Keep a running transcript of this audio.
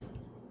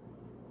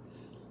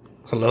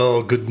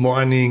Hello, good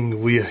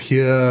morning. We are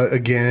here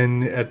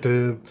again at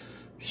the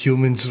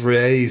Humans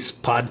Race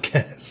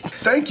podcast.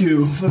 Thank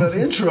you for that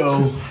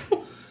intro.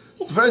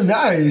 Very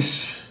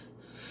nice.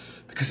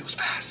 Because it was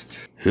fast.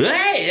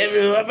 Hey,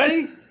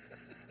 everybody.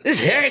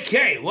 This is Harry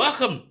Carey.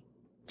 Welcome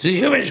to the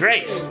Humans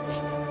Race.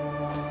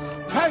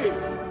 Hey,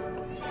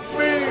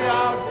 me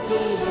out to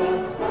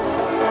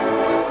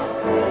the...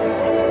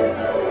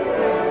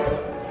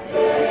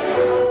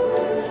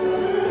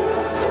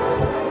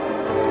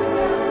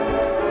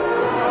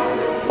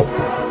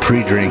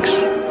 Pre-drinks.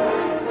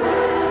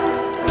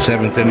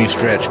 7th inning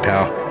stretch,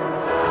 pal.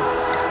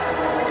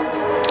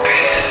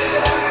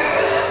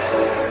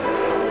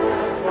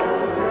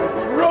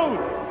 Road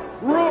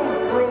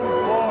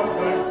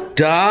for the...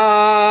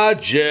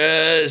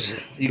 Dodgers.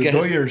 The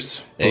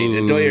Doyers. Hey,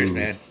 the Doyers,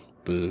 man.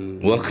 Boo.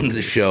 Welcome to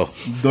the show.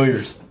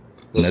 Doyers.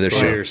 Another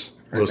Doyers.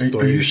 Are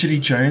you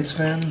shitty Giants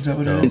fan? Is that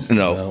what it is? show.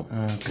 No.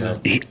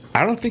 Okay.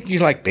 I don't think you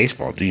like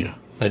baseball, do you?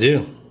 I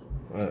do.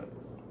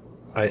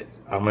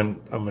 I'm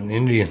an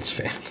Indians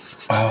fan.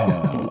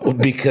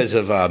 Because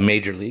of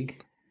Major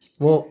League?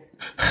 Well,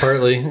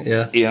 partly,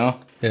 yeah. You know?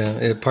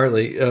 Yeah,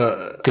 partly.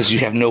 Because you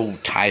have no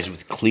ties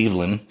with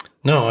Cleveland.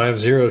 No, I have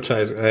zero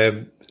ties.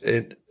 I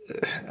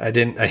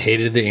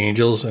hated the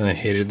Angels and I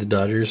hated the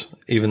Dodgers,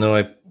 even though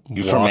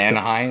You're from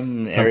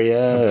Anaheim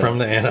area? I'm from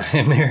the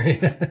Anaheim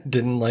area.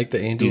 Didn't like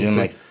the Angels. You didn't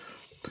like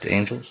the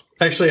Angels?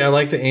 Actually, I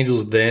liked the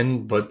Angels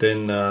then, but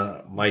then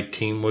my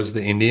team was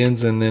the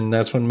Indians, and then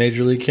that's when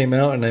Major League came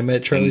out, and I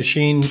met Charlie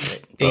Sheen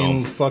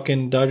in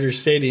fucking Dodger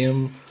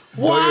Stadium.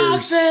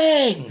 Wild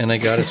Thing! And I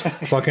got his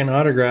fucking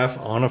autograph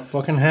on a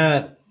fucking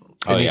hat.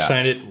 And he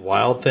signed it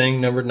Wild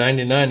Thing number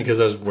 99 because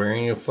I was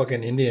wearing a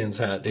fucking Indians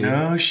hat, dude.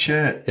 No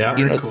shit. Yeah.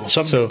 You know, cool.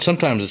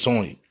 Sometimes it's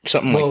only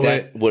something like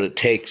that what it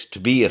takes to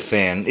be a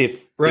fan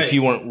if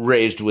you weren't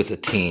raised with a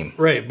team.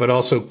 Right, but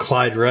also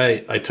Clyde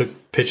Wright, I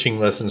took pitching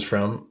lessons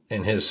from,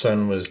 and his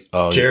son was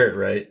Jarrett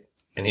Wright,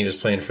 and he was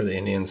playing for the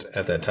Indians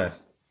at that time.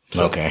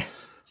 So Okay.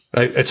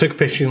 I took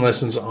pitching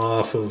lessons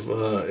off of,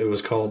 it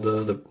was called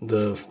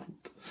the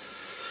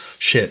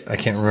shit, I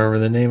can't remember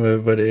the name of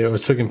it, but I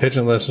was taking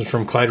pitching lessons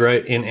from Clyde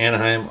Wright in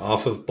Anaheim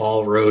off of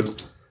Ball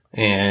Road.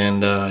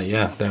 And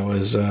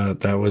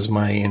that was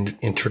my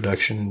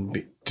introduction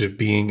to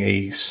being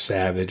a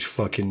savage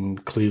fucking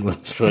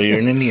Cleveland fan. So you're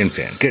an Indian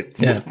fan. Good.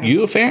 Yeah.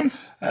 You a fan?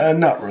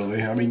 Not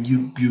really. I mean,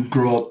 you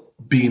grew up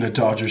being a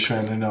Dodgers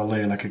fan in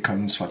LA, like it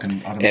comes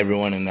fucking out of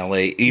Everyone in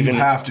LA, even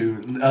you have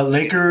to.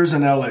 Lakers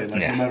and LA,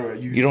 like Yeah. no matter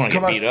what. You don't wanna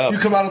come get beat up. You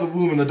come out of the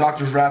womb and the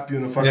doctors wrap you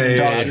in a fucking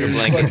Yeah, Dodgers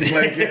blanket.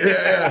 blanket.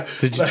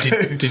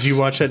 Yeah. Did you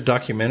watch that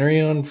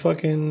documentary on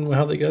fucking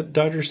how they got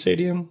Dodger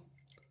Stadium?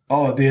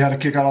 Oh, they had to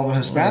kick out all the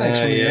Hispanics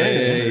from the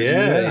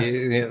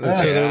area.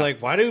 So they're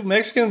like, why do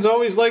Mexicans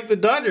always like the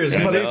Dodgers?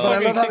 But I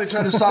love how they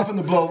try to soften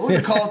the blow. We're going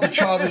to call it the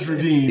Chavez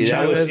Ravine.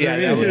 that was He's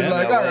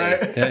like, LA. all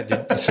right.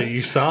 Yeah, so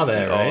you saw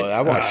that, right? Oh,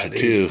 I watched it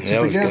too.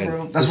 That was Again, good.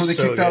 bro. That's when they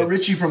So kicked out good.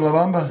 Richie from La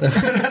Bamba.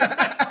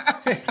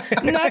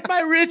 Not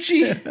my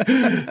Richie.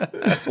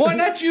 Why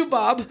not you,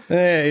 Bob?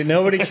 Hey,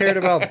 nobody cared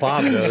about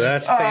Bob though.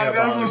 That's the thing that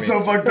That bothered was me.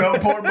 so fucked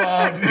up. Poor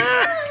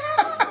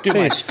Bob. Dude,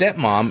 my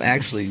stepmom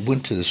actually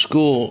went to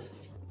school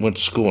in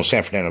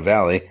San Fernando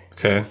Valley,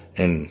 Okay,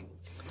 and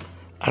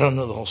I don't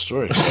know the whole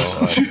story.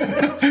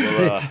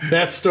 So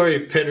that story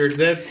pittered.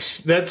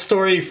 That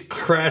story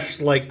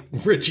crashed like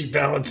Richie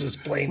Valence's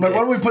plane. Why did.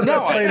 don't we put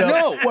that plane up?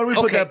 no. Why don't we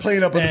put that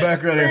plane up in the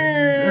background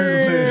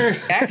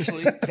here?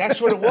 actually, that's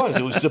what it was.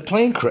 It was the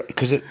plane crash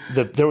because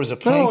there was a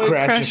plane No, it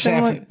crash in crashed San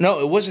in, Fernando. No,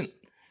 it wasn't.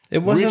 It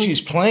wasn't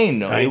Richie's plane.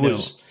 No, I it know.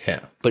 was. Yeah.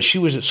 But she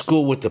was at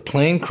school with the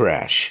plane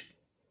crash.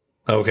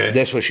 Okay.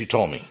 That's what she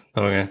told me.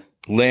 Okay.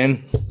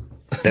 Lynn,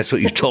 that's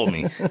what you told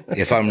me.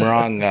 If I'm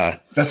wrong,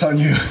 That's on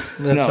you.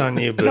 That's on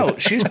you. But no,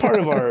 she's part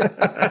of our.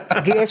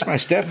 Dude, that's my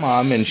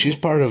stepmom, and she's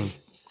part of.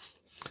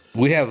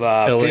 We have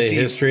LA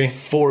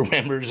 54 history.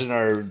 members in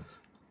our.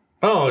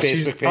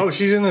 she's page.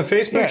 she's in the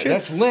Facebook. Yeah, shit?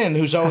 that's Lynn,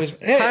 who's always.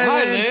 Hey,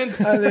 hi, Lynn.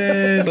 Hi,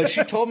 Lynn. But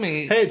she told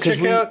me. Hey, 'cause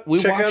check we out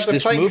watched the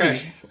this plane movie.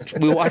 crash.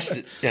 We watched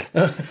it. Yeah.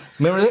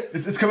 Remember that?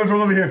 It's coming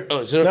from over here. Oh,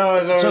 is it? No,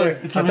 it's over there.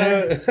 It's over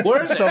here.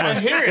 Where is it? I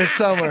hear it. It's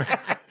somewhere.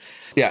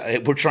 Yeah,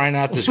 we're trying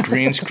out this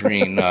green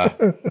screen. No,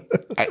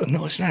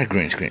 it's not a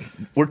green screen.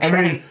 We're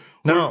trying.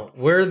 No,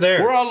 we're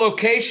there. We're on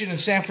location in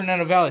San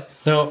Fernando Valley.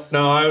 No,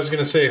 I was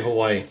going to say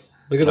Hawaii.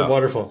 Look at the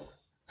waterfall.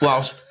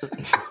 Well,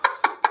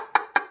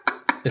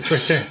 It's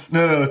right there.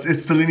 No,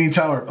 it's the Leaning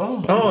Tower.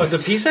 Oh, The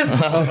Pisa?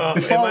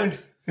 it's falling.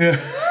 Yeah.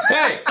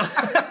 hey,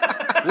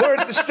 we're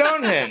at the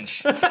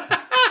Stonehenge.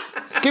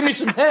 Give me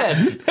some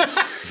head.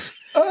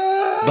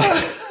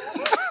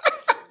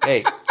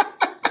 Hey.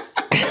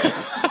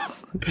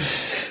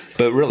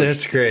 But really,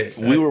 That's great.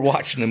 We were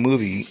watching the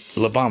movie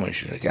La Bamba.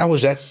 She's like, I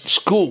was at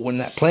school when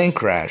that plane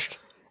crashed,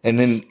 and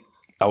then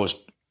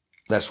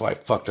that's why I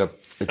fucked up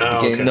at the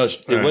beginning.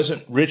 Okay. No, it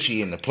wasn't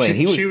Richie in the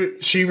plane.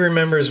 She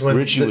remembers when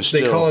Richie was they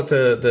still- call it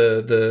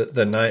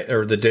the night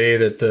or the day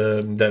that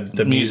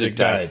the music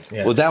died.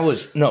 Yeah. Well, that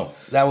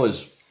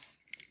was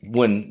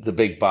when the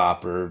Big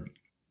Bop or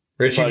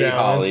Richie Buddy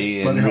Valens.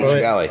 Holly and Buddy Richie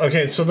Holly. Valens.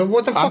 Okay, so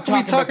what the fuck are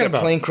we talking the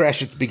about? plane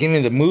crash at the beginning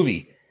of the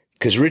movie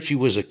because Richie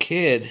was a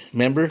kid,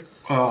 remember,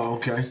 Oh,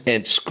 okay.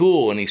 at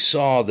school, and he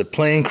saw the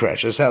plane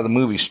crash. That's how the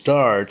movie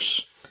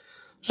starts.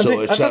 So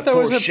I it's thought that that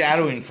was a-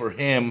 foreshadowing for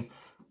him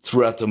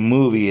throughout the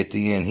movie. At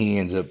the end, he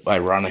ends up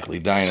ironically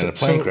dying in a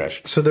plane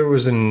crash. So there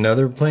was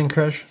another plane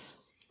crash?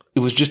 It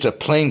was just a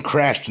plane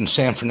crashed in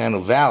San Fernando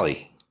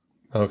Valley,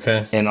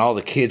 Okay. and all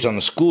the kids on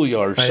the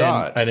schoolyard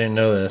saw it. I didn't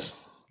know this.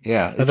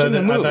 Yeah, I it's in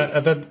the movie.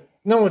 I thought,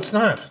 no, it's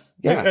not.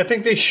 Yeah. I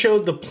think they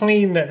showed the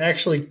plane that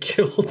actually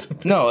killed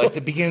the No, at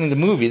the beginning of the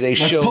movie, they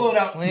show pull it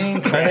out.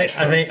 plane crash.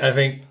 I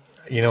think.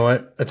 You know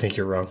what? I think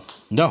you're wrong.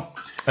 No,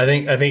 I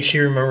think she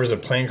remembers a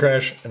plane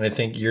crash, and I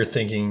think you're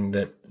thinking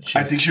that.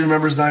 I think she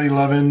remembers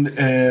 9/11,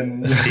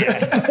 and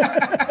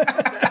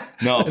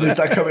no. it's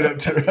not coming up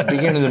to her. The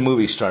beginning of the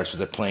movie starts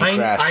with a plane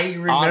crash. I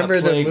remember on a the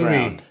movie.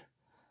 playground.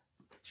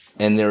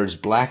 And there's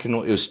black and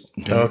white. It was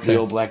Okay. the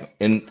old black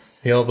and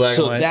The old black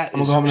so and white. that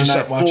I'm is gonna go home just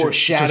tonight, a watch it,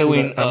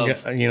 foreshadowing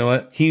just for of. You know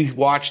what? He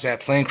watched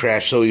that plane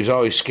crash, so he was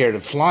always scared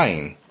of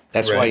flying.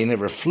 That's why Right. he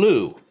never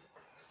flew.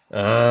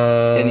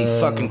 And he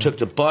fucking took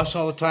the bus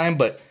all the time,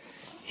 but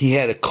he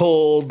had a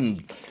cold,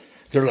 and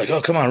they're like,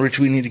 "Oh, come on, Rich,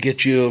 we need to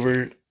get you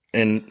over."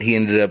 And he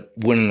ended up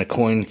winning a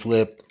coin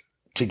flip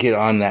to get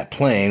on that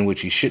plane,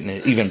 which he shouldn't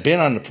have even been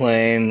on the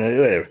plane.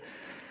 Whatever.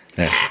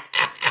 Yeah.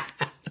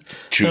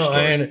 True No,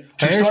 story.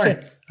 I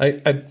understand.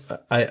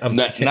 I'm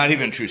Not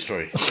even true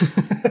story.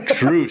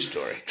 True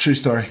story. True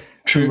story.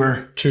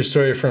 Truer. true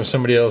story from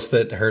somebody else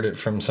that heard it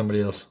from somebody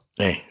else.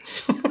 Hey,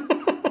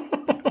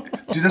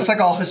 Dude, that's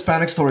like all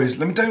Hispanic stories.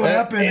 Let me tell you what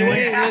happened.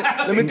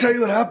 Let me tell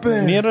you what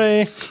happened.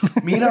 Mira.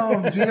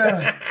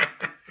 Mira.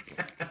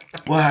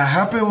 What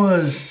happened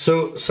was...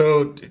 So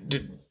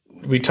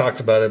we talked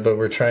about it, but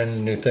we're trying a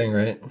new thing,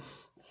 right?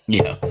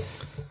 yeah.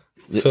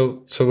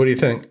 So what do you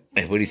think?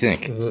 Hey, what do you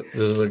think? Does it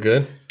look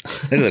good?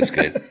 It looks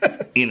good.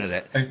 You know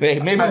that. Hey,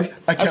 maybe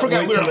I can't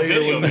forgot wait we were till on later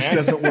video, when this man.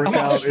 doesn't work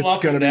out. It's going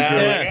to be down.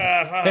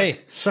 great. Hey,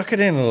 suck it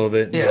in a little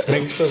bit. Yeah. Just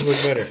make yourself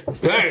look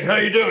better. Hey, how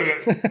you doing?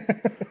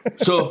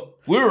 So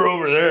we were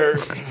over there.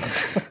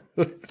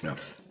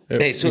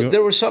 Hey, so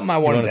there was something I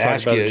wanted wanna to talk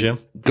ask about you. it, Jim?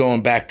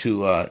 Going back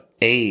to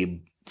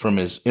Abe from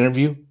his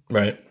interview,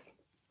 Right.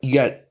 you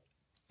got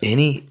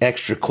any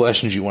extra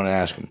questions you want to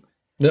ask him?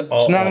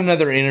 It's not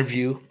another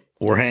interview.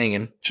 We're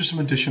hanging. Just some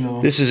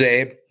additional... This is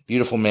Abe,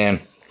 beautiful man.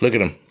 Look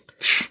at him,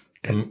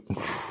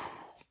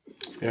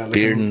 Yeah,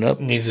 bearding up.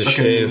 needs a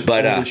shave.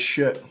 But Holy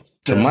shit.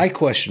 so my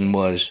question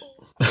was,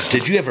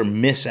 did you ever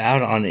miss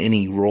out on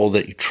any role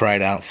that you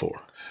tried out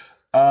for?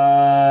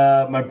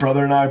 My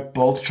brother and I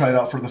both tried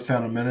out for the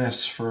Phantom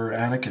Menace for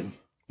Anakin.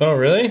 Oh,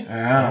 really?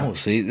 Yeah. Oh,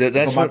 see, that's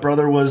But my what.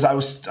 brother was... I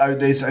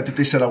think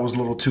they said I was a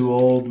little too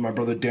old. My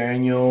brother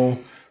Daniel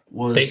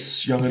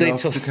was young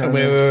enough to kind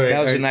Wait, of... wait, wait.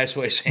 That was Are a nice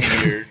way of saying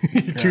you're.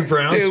 you too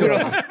brown? Dude,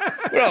 to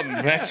we're all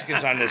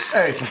Mexicans on this.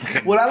 Hey,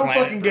 fucking what I don't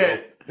planet, fucking bro.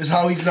 get is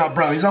how he's not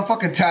brown. He's not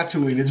fucking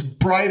tattooing. It's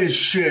bright as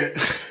shit.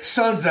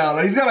 Sun's out.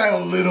 Like, he's gotta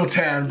have a little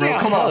tan, bro.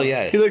 Come hell on.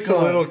 yeah. He looks a Come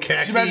on. little Can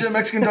khaki. you imagine a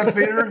Mexican Darth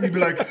Vader? He'd be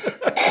like,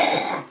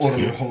 order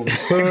your home.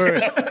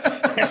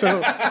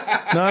 So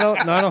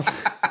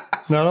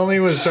not only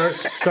was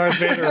Darth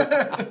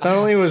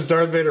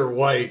Vader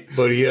white,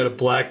 but he had a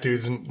black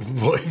dude's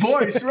voice.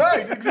 Voice,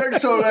 right? Exactly.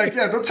 So, like,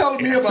 yeah, don't tell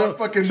me about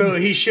fucking. So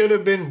he should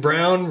have been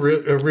brown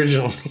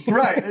originally.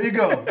 Right, there you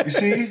go. You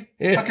see? Fucking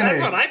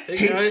that's what I think,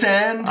 Hate guys.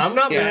 sand. I'm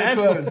not Yeah. mad.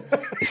 Good.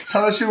 That's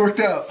how that shit worked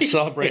out.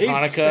 Celebrate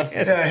Hanukkah.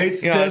 Yeah, hates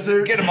the You know,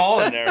 desert. get them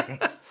all in there.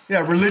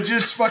 Yeah,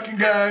 religious fucking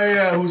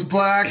guy who's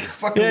black,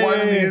 fucking Yeah, white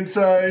yeah, on the yeah.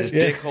 inside. His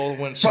dick hole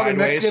went Probably sideways.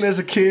 Mexican as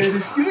a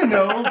kid. You didn't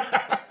know.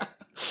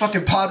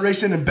 Fucking pod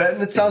racing and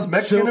betting. It sounds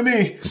Mexican to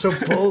me.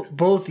 So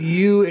both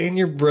you and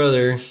your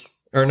brother,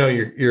 or no,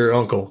 your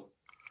uncle,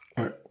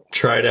 Right.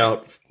 tried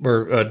out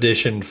or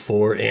auditioned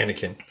for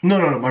Anakin.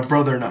 No. My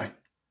brother and I.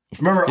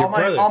 Remember, Your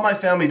brother. all my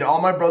family,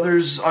 all my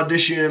brothers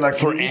auditioned. Like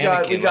For we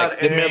got Anakin, like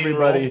the main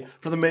everybody role?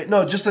 for the main.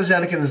 No, just as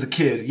Anakin as a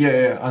kid.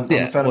 Yeah. On the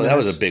Yeah, Phantom well, that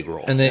was Menace. a big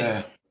role. And they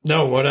Yeah.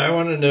 no. What I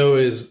want to know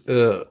is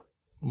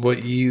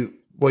what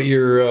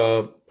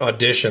your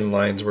audition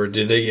lines were.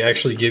 Did they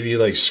actually give you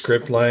like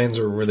script lines,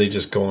 or were they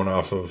just going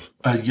off of?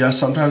 Yeah,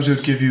 sometimes it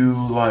would give you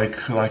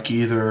like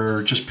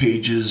either just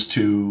pages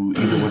to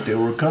either what they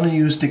were gonna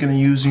use, thinking of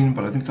using,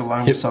 but I think the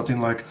line was something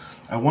like,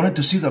 "I wanted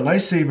to see the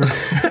lightsaber."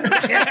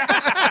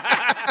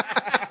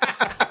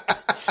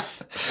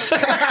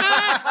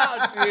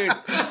 Dude,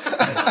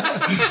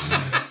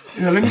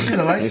 Yeah, let me see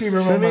the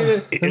lightsaber, mama.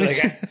 you're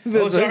like,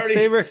 The sorry.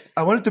 lightsaber.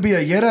 I want it to be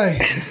a Yedi.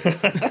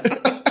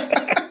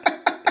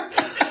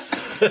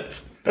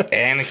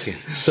 Anakin.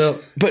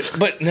 So,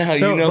 But now you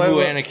No, know but who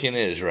what- Anakin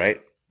is,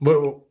 right? but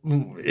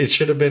it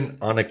should have been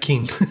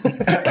Anakin.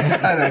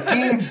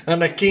 Anakin.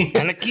 Anakin.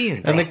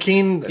 Anakin. bro.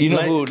 Anakin. You know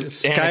like who Anakin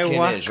is,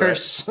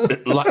 Skywalkers.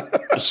 right?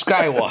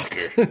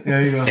 Skywalker.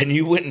 There you go. And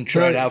you went and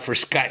tried out for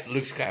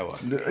Luke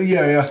Skywalker.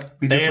 Yeah.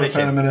 We did for Anakin,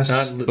 Phantom Menace.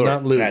 not Luke.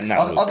 Not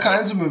all Luke.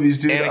 kinds of movies,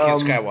 dude. Anakin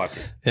Skywalker.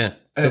 Yeah,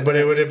 but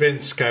it would have been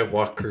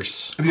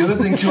Skywalkers. The other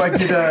thing too, I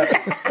did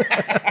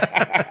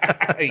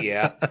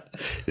Yeah,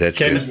 that's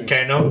Can good.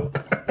 I know?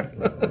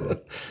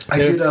 I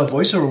did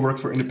voiceover work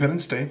for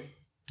Independence Day.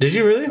 Did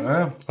you really?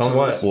 Yeah. On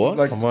what? What?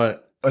 Like On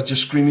what?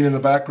 just screaming in the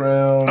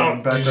background Oh,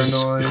 and background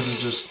just- noise and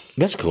just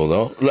That's cool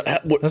though.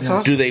 That's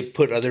awesome. Do they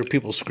put other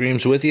people's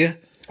screams with you?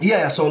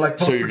 yeah. So like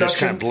So you're just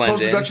post-production, kinda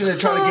blend in? they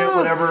try to get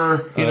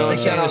whatever they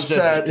can on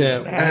set,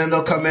 Yeah. and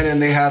they'll come in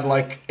and they had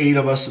like 8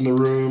 of us in the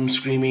room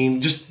screaming,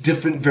 just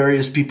different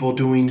various people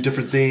doing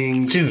different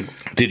things. Dude,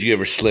 Did you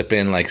ever slip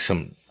in like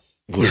some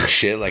weird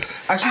shit? Like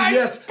Actually,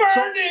 yes.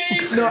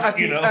 So, no, at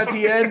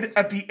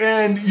the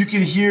end, you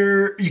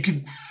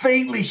could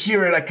faintly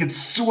hear it. I could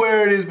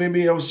swear it is.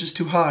 Maybe I was just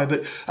too high,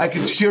 but I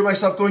could hear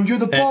myself going, "You're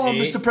the bomb,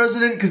 8? Mr.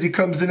 President," because he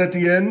comes in at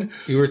the end,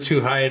 you were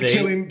too high at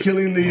 8.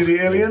 killing the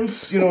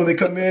aliens. You know, when they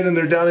come in and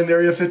they're down in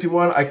Area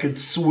 51, I could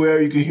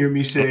swear you could hear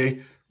me say,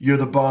 "You're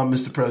the bomb,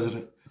 Mr.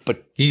 President."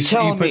 but You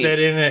telling put me- that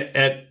in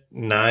at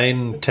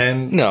 9,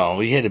 10?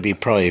 No, you had to be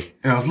probably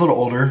And I was a little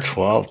older.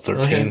 12,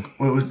 13. Okay.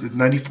 What was it,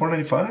 94,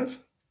 95?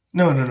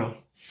 No.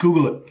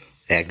 Google it.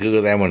 Yeah,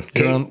 Google that one.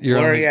 Kate, You're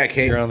where on are the, you at,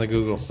 Kate? You're on the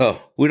Google.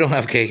 Oh, we don't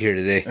have Kate here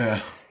today. Yeah.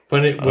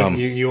 When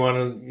you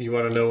want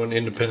to know when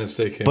Independence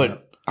Day came out.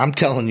 But I'm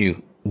telling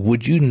you,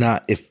 would you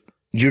not, if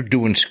you're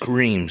doing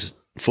screams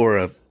for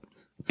a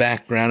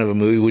background of a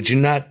movie, would you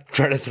not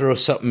try to throw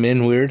something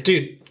in weird?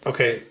 Dude,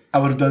 okay, I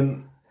would have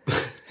done.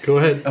 go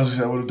ahead. I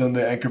would have done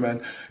the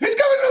Anchorman. He's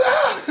coming to the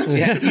house.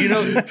 Yeah, you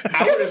know,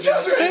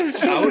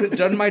 I would have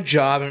done my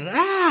job, and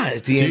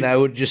at the end, I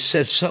would just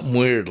said something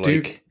weird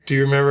like, Do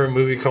you remember a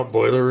movie called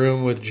Boiler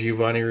Room with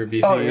Giovanni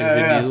Ribisi Oh and yeah,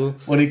 Vin yeah. Diesel?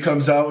 When he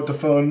comes out with the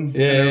phone,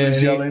 Yeah, and everybody's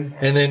and yelling.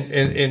 and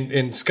then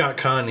and Scott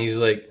Conn, he's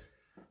like,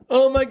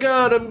 "Oh my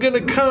God, I'm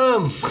gonna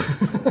come."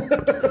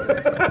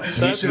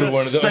 That's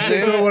one of those. That's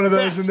another one of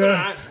those in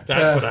there.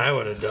 That's what I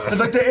would have done.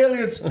 Like the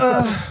aliens.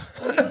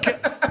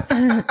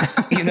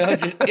 you know,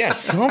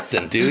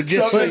 something, dude,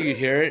 just so Something. you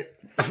hear it,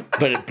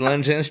 but it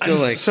blends in still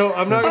like. So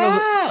I'm not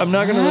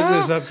gonna look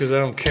this up because I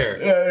don't care.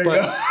 there you but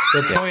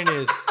go. the point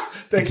is,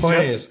 Thank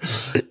you,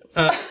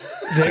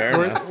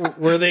 Jeff.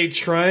 Were they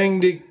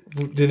trying to?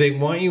 Did they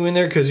want you in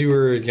there because you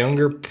were a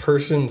younger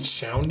person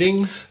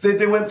sounding?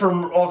 They went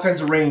from all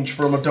kinds of range,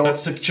 from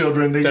adults to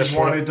children. They just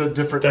wanted the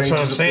different. That's what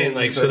I'm ranges of saying. things.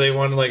 Like, so they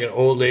wanted like an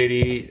old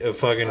lady, a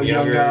fucking a young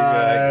younger guy,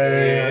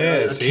 yeah,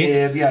 a see?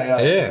 kid.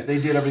 Yeah. Yeah. They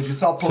did everything.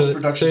 It's all post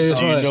production they stuff.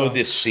 just You know wanted-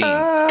 this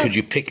scene. Could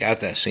you pick out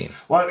that scene?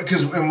 Well,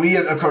 because we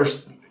of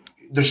course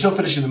they're still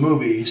finishing the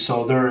movie,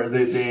 so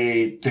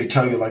they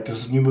tell you like,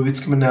 this is a new movie that's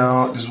coming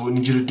out. This is what we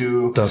need you to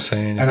do. Don't say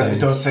anything. And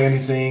don't say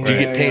anything. You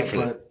get paid for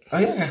that. Oh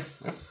yeah.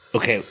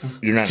 Okay,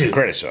 you're not in the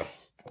credits though.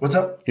 What's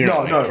up? You're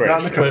No, not not making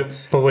in the credits.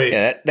 credits. But wait,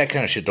 Yeah, that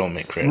kind of shit don't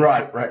make credits.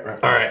 Right.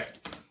 all right.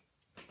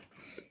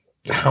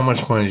 How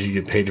much money did you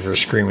get paid for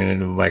screaming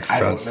into a I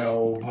microphone? don't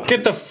know.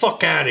 Get the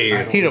fuck out of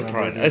here! He don't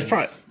probably. It's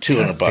probably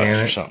 $200 damn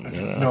or it. something.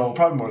 You know? No,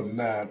 probably more than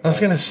that. I was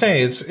gonna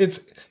say it's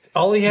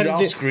all he had Dude, I'll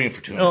to do. scream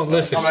for $200. No,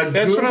 listen, I'm like,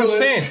 that's what I'm Google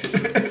saying.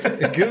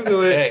 it.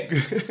 Google it.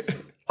 Hey,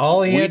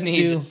 All he we had to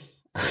need. do.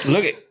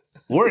 Look at.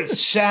 We're at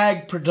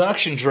SAG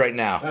Productions right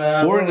now.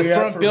 where we're in we the at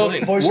front for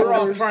building. We're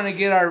all voiceovers? trying to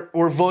get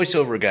we're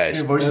voiceover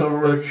guys.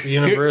 Voiceover work.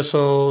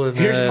 Universal and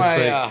Here's then my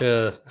it's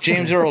like,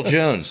 James Earl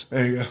Jones.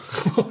 There you go.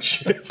 oh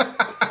shit.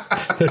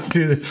 Let's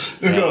do this.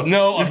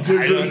 No, I'm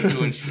tired of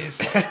doing shit.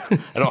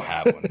 I don't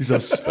have one. He's a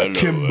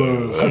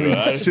Kimba. I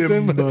mean,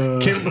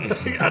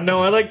 Simba. I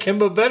know I like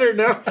Kimba better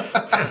now.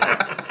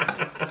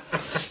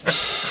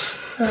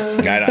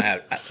 I don't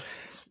have.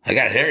 I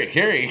got Harry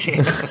Carey.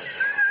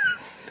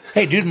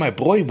 Hey, dude, my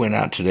boy went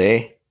out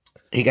today.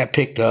 He got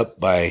picked up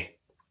by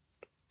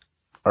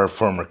our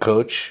former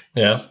coach.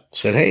 Yeah.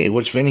 Said, "Hey,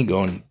 what's Vinny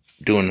doing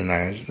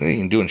tonight?" He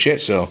ain't doing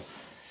shit. So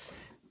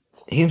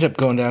he ends up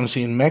going down and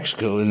seeing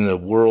Mexico in the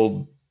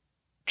World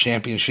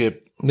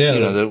Championship. Yeah, you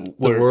know, the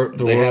where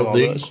they have World all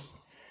League. those.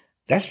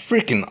 That's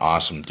freaking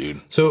awesome,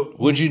 dude. So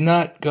Would you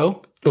not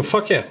go? oh,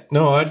 fuck yeah.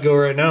 No, I'd go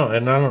right now.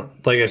 And I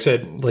don't, like I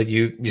said, like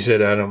you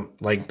said, I don't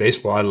like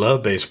baseball. I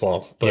love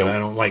baseball, but Yeah. I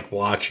don't like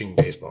watching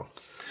baseball.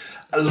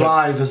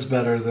 Live is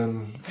better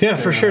than. Yeah,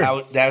 for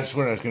sure. That's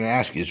what I was going to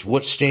ask you. Is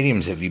what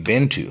stadiums have you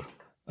been to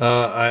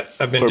I've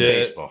been for to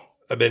baseball?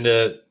 I've been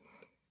to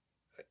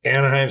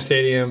Anaheim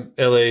Stadium,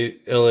 LA,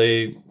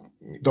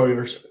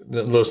 Dodgers.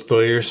 the Los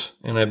Dodgers,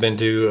 and I've been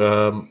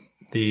to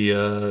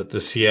the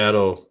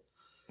Seattle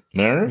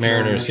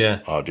Mariners. Yeah,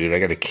 Oh, dude, I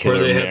got a killer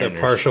where they Mariners. have the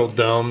partial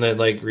dome that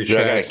like Dude, I got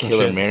a retracts. and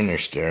killer shit.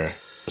 Mariners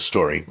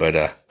story, but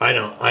I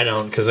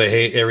don't, because I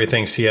hate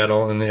everything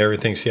Seattle, and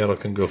everything Seattle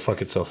can go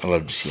fuck itself. I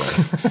love to see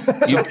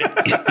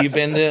that. You've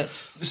been to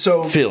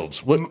So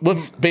fields. What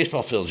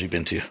baseball fields you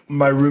been to?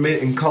 my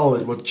roommate in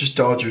college, well, just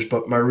Dodgers,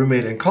 but my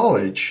roommate in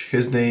college,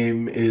 his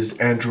name is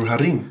Andrew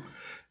Harim.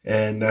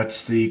 And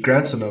that's the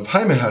grandson of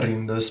Jaime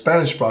Harim, the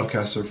Spanish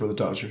broadcaster for the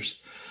Dodgers.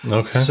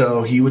 Okay.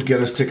 So he would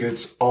get us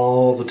tickets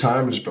all the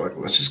time and just be like,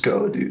 let's just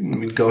go, dude. And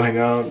we'd go hang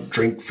out,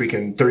 drink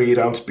freaking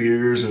 38-ounce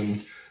beers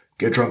and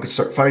get drunk and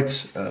start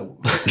fights.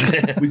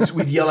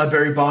 We'd yell at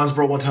Barry Bonds,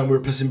 bro. One time we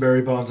were pissing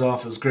Barry Bonds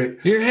off. It was great.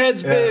 Your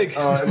head's big.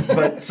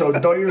 But so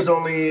Dodgers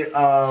only,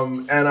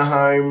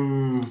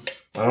 Anaheim,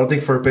 I don't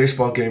think for a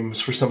baseball game. It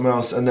was for something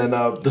else. And then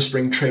the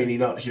spring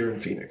training out here in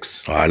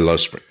Phoenix. Oh, I love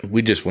spring.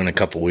 We just went a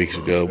couple weeks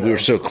ago. We were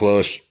so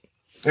close.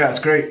 Yeah, it's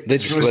great. They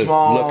it's just really let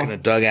small. look in the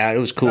dugout. It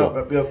was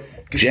cool. Yep.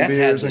 Get Jeff some had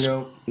beers, this you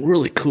know.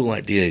 really cool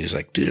idea. He's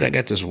like, dude, I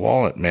got this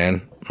wallet,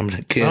 man. I'm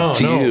going to give Oh, it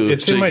to no, you.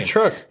 it's so in my you can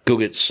truck. Go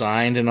get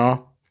signed and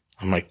all.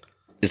 I'm like,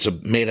 it's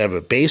made out of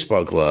a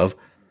baseball glove.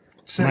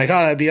 I'm like, oh,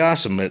 that'd be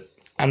awesome. But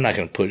I'm not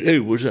going to put, hey,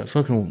 where's that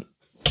fucking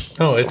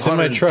No, it's in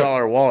my truck.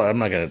 $100 wallet? I'm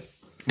not going to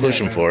push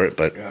him for it.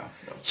 But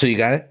so you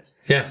got it?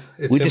 Yeah.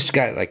 We just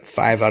got like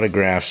 5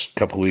 autographs a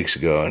couple weeks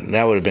ago, and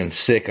that would have been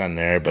sick on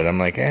there. But I'm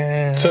like,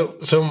 So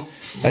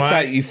I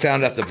thought you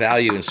found out the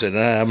value and said,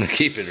 I'm going to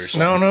keep it or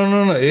something.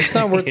 No. It's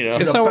not worth. You know?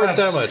 It's not worth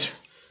that much.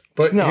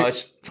 But No,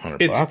 it's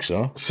 $100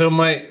 though. So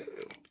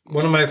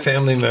one of my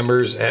family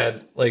members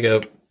had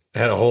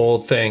a whole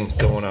thing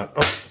going on.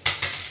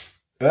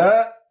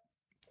 Oh,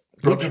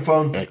 Broken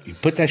phone. You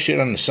put that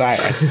shit on the side.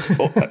 I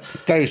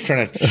thought he was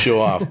trying to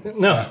show off.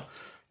 no,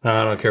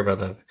 I don't care about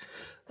that.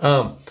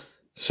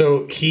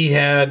 So he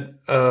had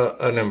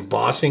an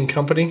embossing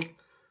company.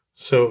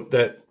 So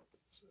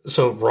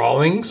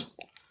Rawlings,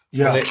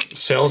 Yeah.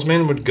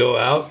 salesmen would go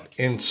out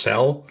and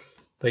sell.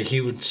 Like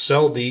he would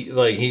sell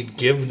he'd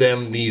give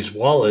them these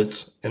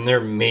wallets, and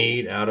they're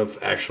made out of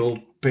actual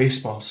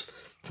Baseballs.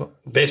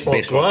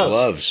 baseball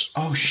gloves.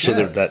 Oh, shit. So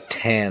they're that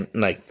tan,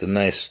 like the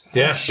nice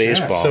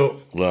baseball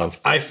So glove.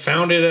 I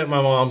found it at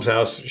my mom's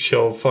house.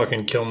 She'll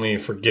fucking kill me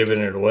for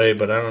giving it away,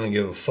 but I don't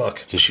give a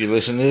fuck. Does she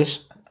listen to this?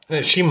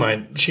 She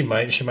might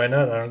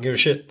not. I don't give a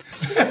shit.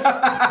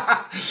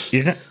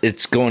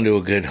 It's going to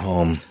a good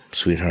home,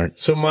 sweetheart.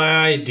 So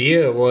my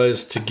idea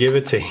was to give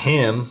it to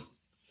him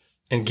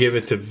and give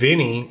it to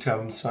Vinny. To have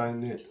him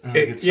sign it.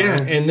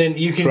 And then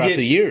you can Throughout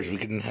the years, we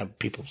can have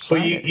people sign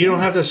But it. you don't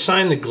have to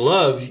sign the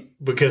glove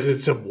because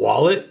it's a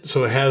wallet.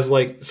 So it has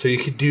so you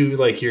could do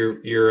like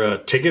your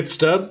ticket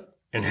stub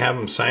and have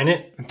him sign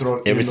it. And throw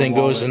it Everything in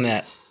the goes wallet. in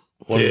that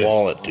one Dude,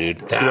 wallet, dude.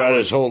 that Throughout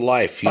was his whole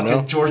life, you Fucking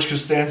know? George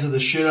Costanza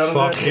the shit out of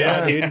Fuck that.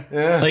 yeah, dude.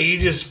 Yeah. Like you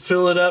just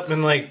fill it up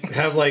and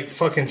have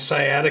fucking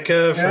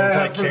sciatica from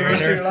like for the carrying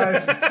rest of her. your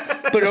life.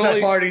 But Just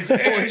only at parties.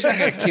 always not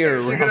gonna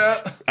carry Check it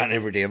around out. on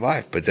everyday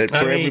life. But that for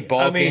I mean- every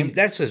ball I mean, game,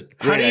 that's a How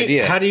great do you,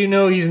 idea. How do you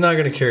know he's not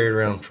going to carry it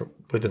around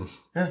with him?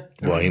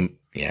 Well, he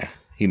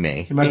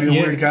may. He might be a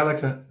Yeah. weird guy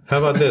like that. How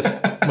about this?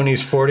 When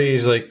he's 40,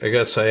 he's like, I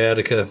got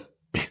sciatica.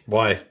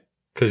 Why?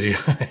 Because I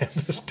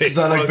have this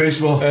baseball. I like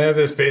baseball. I have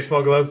this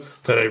baseball glove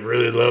that I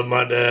really love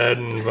my dad.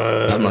 And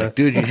I'm like,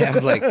 dude, you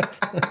have like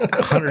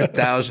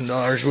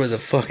 $100,000 worth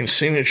of fucking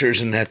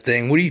signatures in that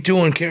thing. What are you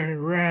doing carrying it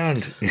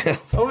around? I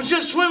was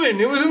just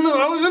swimming. I was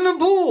in the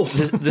pool.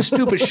 The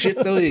stupid shit,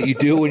 though, that you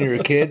do when you're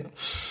a kid.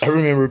 I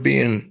remember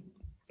being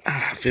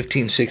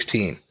 15,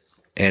 16,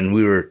 and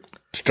we were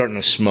starting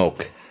to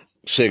smoke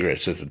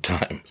cigarettes at the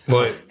time.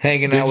 What?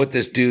 Hanging out with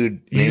this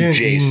dude named You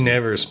Jason.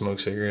 never smoke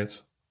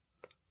cigarettes.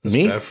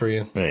 Me? Bad for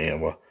you. Yeah,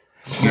 well,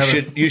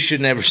 you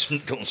should never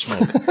don't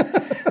smoke.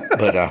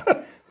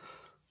 But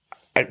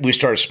we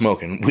started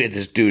smoking. We had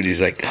this dude.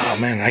 He's like, oh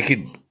man, I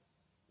could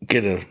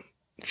get a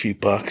few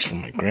bucks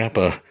from my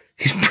grandpa.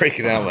 He's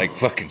breaking out like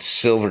fucking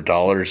silver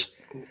dollars,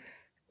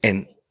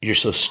 and you're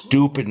so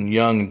stupid and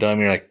young and dumb.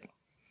 You're like,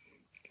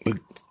 a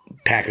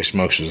pack of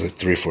smokes was like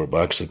 $3 or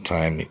 $4 at the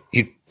time.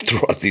 You throw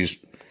out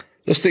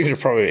those things are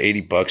probably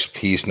 $80 a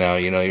piece now.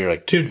 You know, you're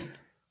like, Dude,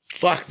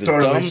 fuck the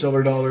Throwing away dumb.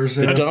 silver dollars.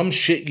 The dumb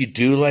shit you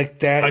do like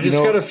that. I just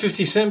you know? got a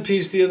 50-cent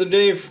piece the other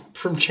day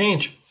from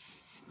Change.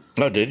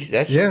 Oh, did you?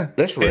 That's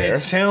And rare. it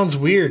sounds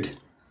weird.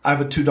 I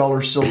have a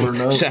 $2 silver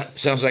note.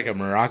 Sounds like a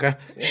maraca.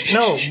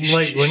 No,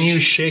 like when you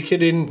shake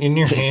it in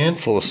your hand,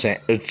 Full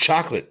of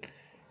chocolate.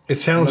 it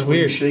sounds Like when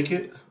you weird. shake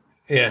it.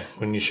 Yeah,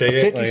 when you shake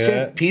it 50 like cent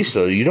that. piece,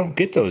 though. You don't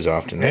get those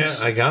often. Yeah,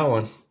 I got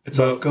one. It's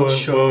all But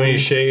ghost show. when you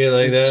shake it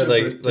like that,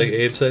 Separate like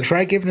Abe said.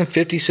 Try giving a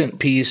 50-cent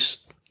piece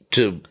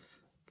to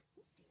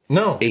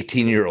No,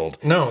 18-year-old.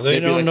 no, they They'd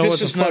be don't like, know this what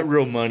the is not fuck.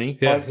 real money.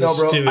 Yeah, No, this is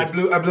bro. stupid. I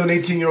blew an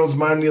 18-year-old's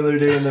mind the other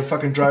day in the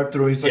fucking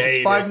drive-thru. He's like, Yeah, it's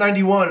you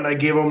did. $5.91, and I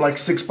gave him like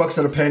 $6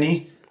 at a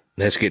penny,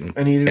 That's getting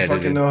and he didn't edited.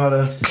 fucking know how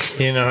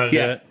to. You know how to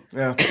Yeah. do it.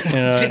 Yeah, You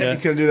know how to do he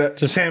it. couldn't do that.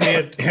 Just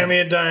hand me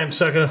a dime,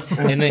 sucker.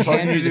 And they That's all you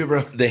hand, need to do,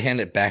 bro. they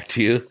hand it back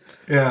to you.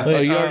 Yeah, Oh,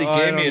 you already I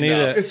gave don't me need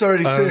enough. that. it's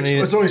already I don't 6. need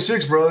it. It's only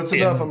 6, bro. That's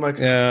enough. I'm like,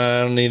 Yeah,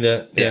 I don't need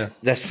that. Yeah,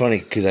 That's funny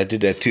because I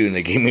did that too, and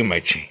they gave me my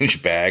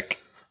change back.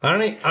 I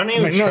don't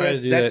even Like, no, try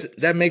to do that.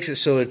 that makes it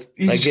so it's.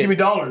 you I just get- give me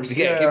dollars.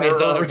 Yeah, give me a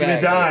dollar or give me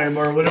a back. dime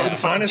or whatever the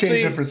fuck change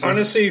Honestly, difference is.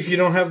 honestly, if you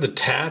don't have the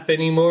tap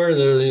anymore,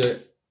 they're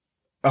like,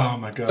 Oh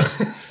my god.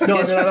 No,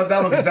 and then I love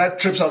that one because that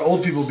trips out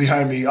old people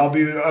behind me. I'll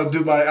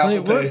do my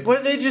Apple Pay.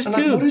 what did they just I'm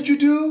like, do? what did you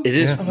do? It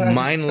is I'm like, I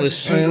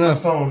mindless. just paid my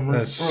phone. We're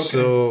That's okay.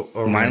 so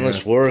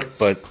mindless work,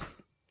 but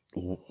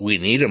we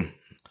need them.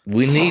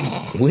 We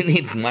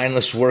need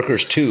mindless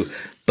workers too.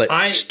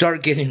 But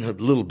start getting a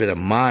little bit of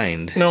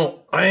mind. No,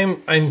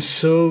 I'm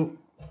so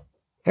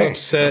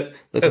upset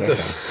look at what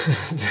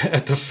the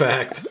at the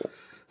fact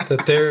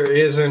that there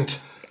isn't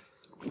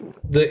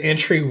the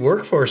entry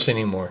workforce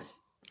anymore.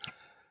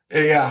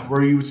 Yeah,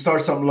 where you would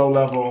start something low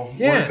level,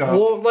 Yeah. work up.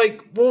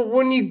 Well,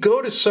 when you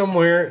go to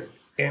somewhere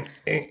and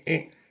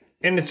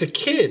it's a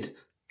kid,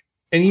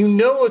 and you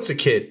know it's a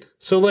kid,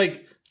 so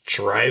like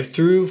drive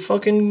through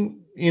fucking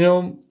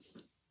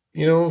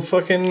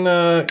fucking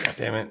God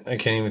damn it, I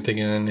can't even think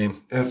of the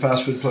name.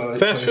 Fast food place.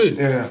 Fast food.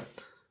 Yeah.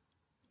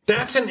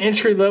 That's an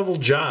entry level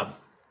job.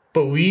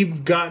 But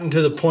we've gotten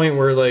to the point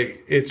where,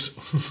 like, it's...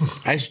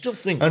 I still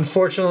think...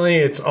 Unfortunately,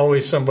 it's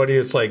always somebody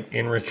that's, like,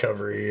 in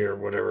recovery or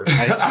whatever.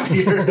 Yeah,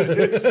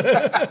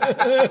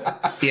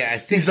 I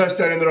think... You start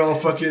standing there all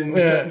fucking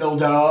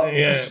fentanyl out.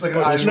 Yeah. Like an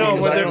ice No,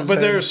 cream but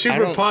they're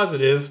super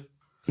positive.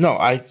 No,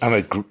 I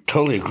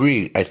totally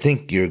agree. I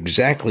think you're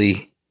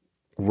exactly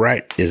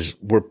right.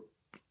 We're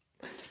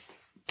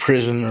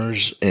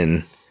prisoners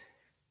and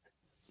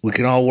we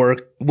can all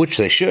work, which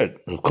they should,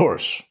 of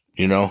course.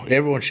 You know,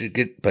 everyone should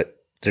get... But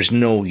there's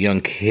no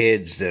young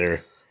kids that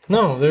are...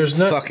 No, there's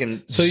not.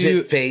 Fucking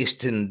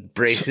zit-faced and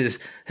braces.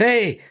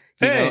 Hey!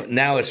 You know,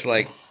 now it's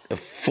like a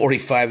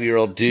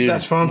 45-year-old dude.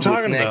 That's what I'm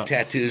talking neck about.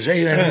 tattoos.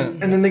 Hey, man.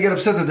 And then they get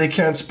upset that they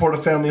can't support a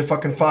family of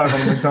fucking 5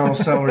 on a McDonald's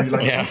salary. You're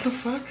like, what the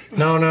fuck?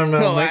 No.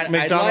 I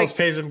McDonald's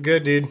pays them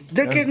good, dude.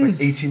 They're getting...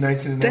 Like 18,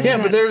 19, and Yeah,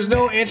 but there's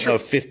no entry...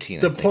 15.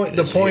 The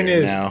point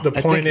is,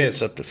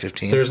 it's up to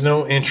 15. There's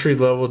no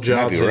entry-level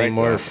jobs right,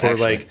 anymore though, for,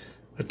 actually. like,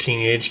 a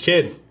teenage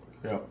kid.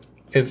 Yeah.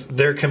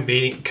 They're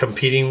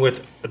competing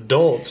with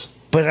adults.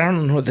 But I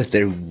don't know that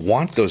they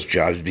want those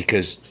jobs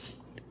because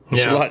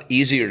it's a lot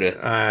easier to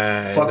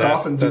fuck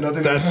off and do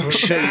nothing.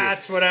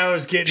 That's what I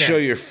was getting show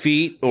at. your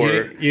feet, or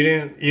you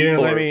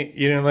didn't let me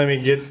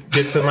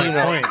get to my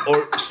point.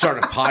 or start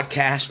a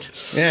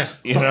podcast. Yeah,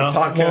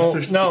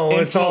 podcasters. Well, no,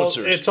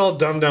 Influencers. it's all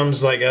dum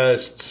dums like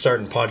us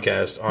starting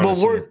podcasts.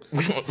 Honestly,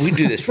 Well, we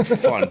do this for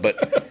fun,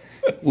 but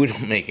we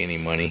don't make any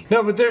money.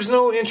 No, but there's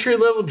no entry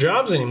level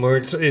jobs anymore.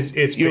 It's You're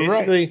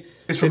basically right.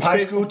 It's from high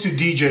school to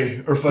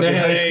DJ or fucking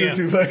high school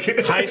to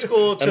fucking high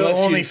school to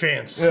Unless you-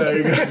 OnlyFans. There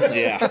you go.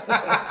 Yeah,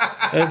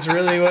 That's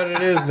really what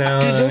it is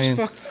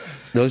now.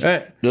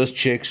 those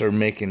chicks are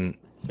making.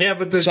 Yeah,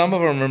 but Some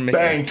of them are making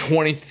Bang.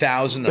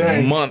 20,000 a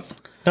Bang. month.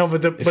 no,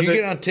 but If you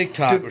get on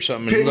TikTok or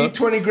something, Pay and me look,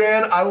 20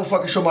 grand, I will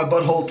fucking show my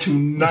butthole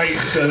tonight.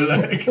 So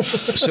like,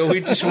 so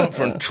we just went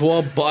from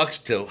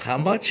 $12 to how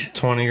much?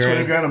 20 20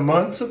 grand. grand a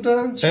month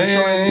sometimes.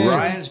 Hey.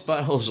 Ryan's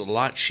butthole's a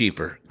lot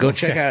cheaper. Go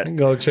check out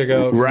Go check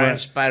out Ryan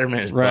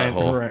Spider-Man's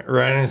butthole.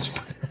 Ryan and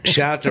Spider.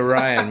 Shout out to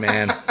Ryan,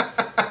 man.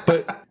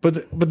 But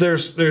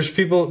there's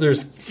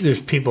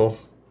people,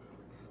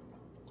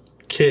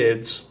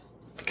 kids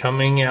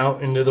coming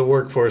out into the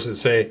workforce that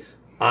say,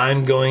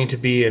 I'm going to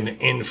be an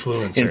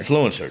influencer.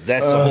 Influencer.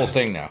 That's the whole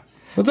thing now.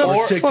 What the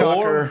Or fuck?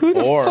 TikToker. Who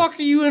the fuck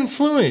are you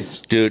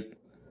influenced? Dude,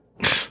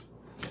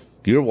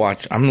 you're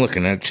watching. I'm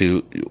looking at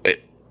you.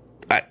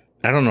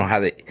 I don't know how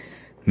they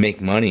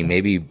make money.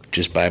 Maybe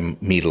just by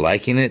me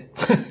liking it.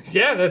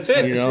 Yeah, that's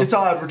it. You know? It's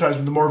all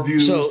advertisement. The more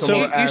views, So- the so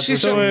more you ads, see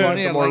something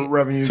funny, the I'm more like-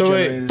 revenue So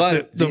wait, generated.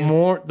 But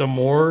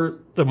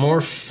the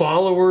more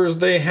followers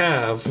they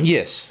have,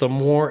 yes, the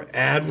more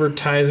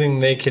advertising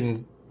they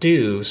can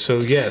do. So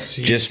yes,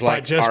 Just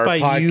like our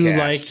by you podcast.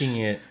 liking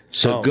it.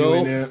 so Oh.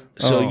 go. Doing it.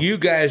 So you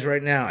guys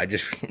right now,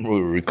 we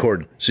were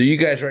recording. So you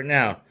guys right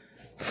now,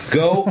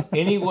 go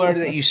anywhere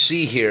that you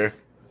see here.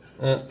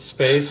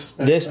 Space.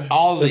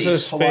 All This these.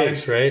 is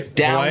space, right?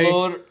 Hawaii,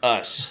 Download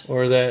us.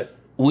 or that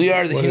We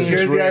are the What is human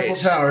it? Here's the Eiffel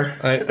race. Tower.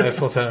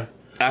 Eiffel Tower.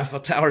 Eiffel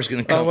Tower's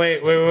going to come. Oh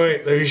wait!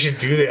 We should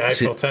do the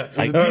Eiffel Tower.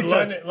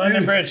 pizza.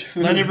 London Bridge.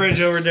 London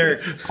Bridge over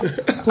there.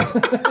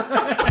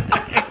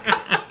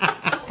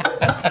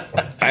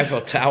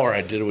 Eiffel Tower,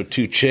 I did it with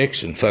 2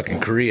 chicks in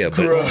fucking Korea. But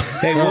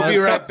hey, we'll be let's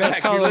right let's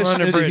back. call You're it listening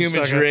to London the Bridge,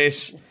 Humans sucker.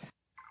 Race.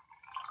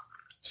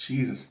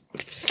 Jesus.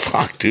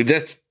 Fuck, dude,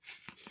 that's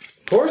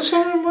Pour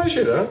some in my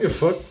shit. I don't give a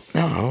fuck.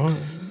 no.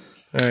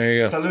 There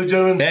you go. Salud,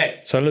 gentlemen. Hey,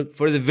 Salud.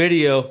 for the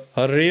video,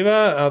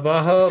 Arriba,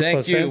 abajo,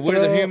 thank you. We're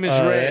the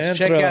Humans Race.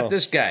 Check out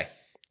this guy,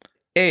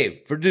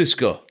 Abe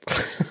Verduzco,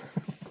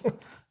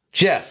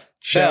 Jeff,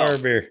 shower Bell,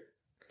 beer.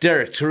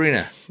 Derek,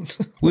 Tarina.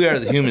 We are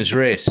the Humans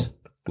Race.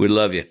 We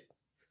love you.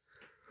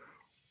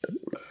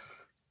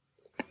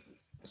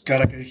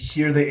 God, I could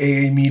hear the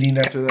AA meeting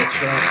after that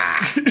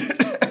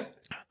shot.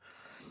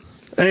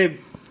 Hey,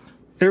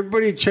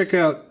 everybody, check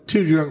out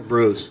Two Drunk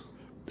Bros.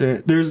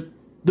 There's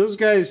those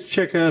guys.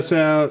 Check us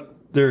out.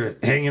 They're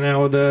hanging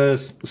out with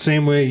us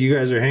same way you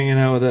guys are hanging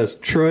out with us.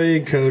 Troy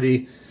and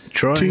Cody.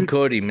 Troy and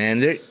Cody, man,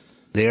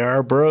 they are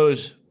our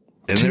bros,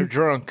 and they're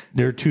drunk.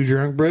 They're Two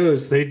Drunk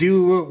Bros. They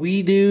do what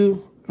we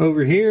do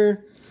over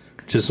here,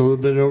 just a little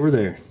bit over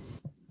there.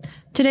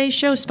 Today's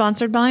show is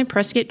sponsored by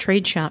Prescott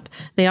Trade Shop.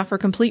 They offer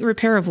complete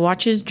repair of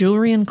watches,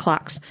 jewelry, and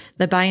clocks.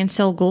 They buy and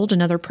sell gold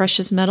and other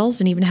precious metals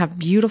and even have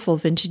beautiful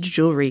vintage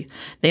jewelry.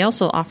 They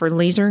also offer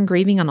laser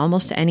engraving on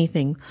almost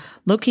anything.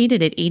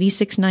 Located at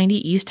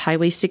 8690 East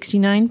Highway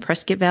 69,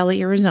 Prescott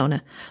Valley,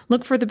 Arizona.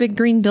 Look for the big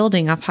green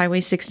building off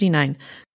Highway 69.